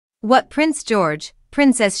What Prince George,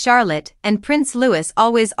 Princess Charlotte, and Prince Louis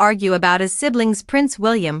always argue about as siblings. Prince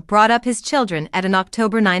William brought up his children at an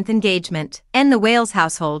October 9th engagement. In the Wales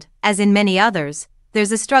household, as in many others,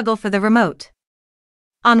 there's a struggle for the remote.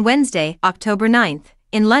 On Wednesday, October 9th,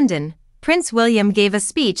 in London, Prince William gave a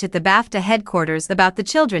speech at the BAFTA headquarters about the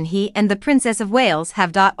children he and the Princess of Wales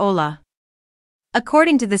have. Ola.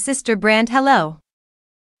 According to the sister brand Hello.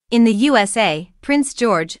 In the USA, Prince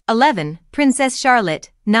George, 11, Princess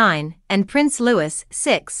Charlotte, 9, and Prince Louis,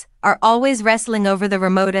 6, are always wrestling over the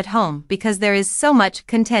remote at home because there is so much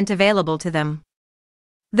content available to them.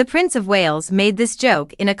 The Prince of Wales made this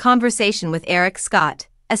joke in a conversation with Eric Scott,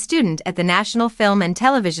 a student at the National Film and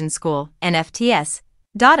Television School, NFTS.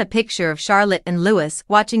 A picture of Charlotte and Louis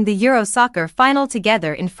watching the Euro soccer final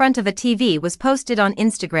together in front of a TV was posted on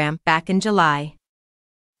Instagram back in July.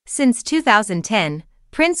 Since 2010,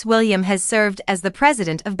 Prince William has served as the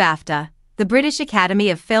president of BAFTA, the British Academy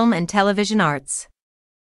of Film and Television Arts.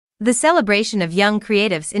 The celebration of young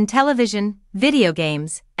creatives in television, video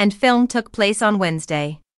games, and film took place on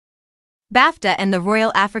Wednesday. BAFTA and the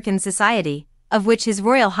Royal African Society, of which His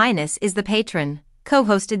Royal Highness is the patron,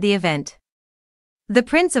 co-hosted the event. The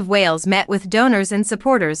Prince of Wales met with donors and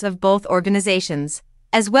supporters of both organizations,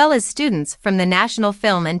 as well as students from the National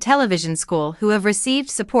Film and Television School who have received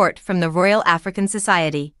support from the Royal African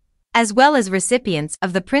Society, as well as recipients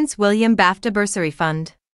of the Prince William BAFTA Bursary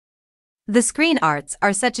Fund. The screen arts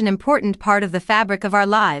are such an important part of the fabric of our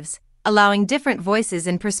lives, allowing different voices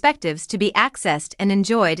and perspectives to be accessed and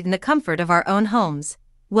enjoyed in the comfort of our own homes,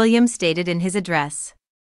 William stated in his address.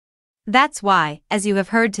 That's why, as you have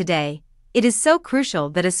heard today, it is so crucial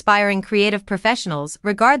that aspiring creative professionals,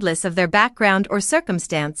 regardless of their background or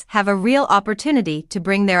circumstance, have a real opportunity to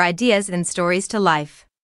bring their ideas and stories to life.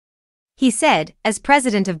 He said, as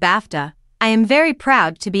president of BAFTA, I am very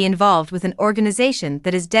proud to be involved with an organization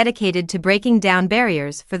that is dedicated to breaking down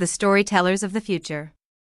barriers for the storytellers of the future.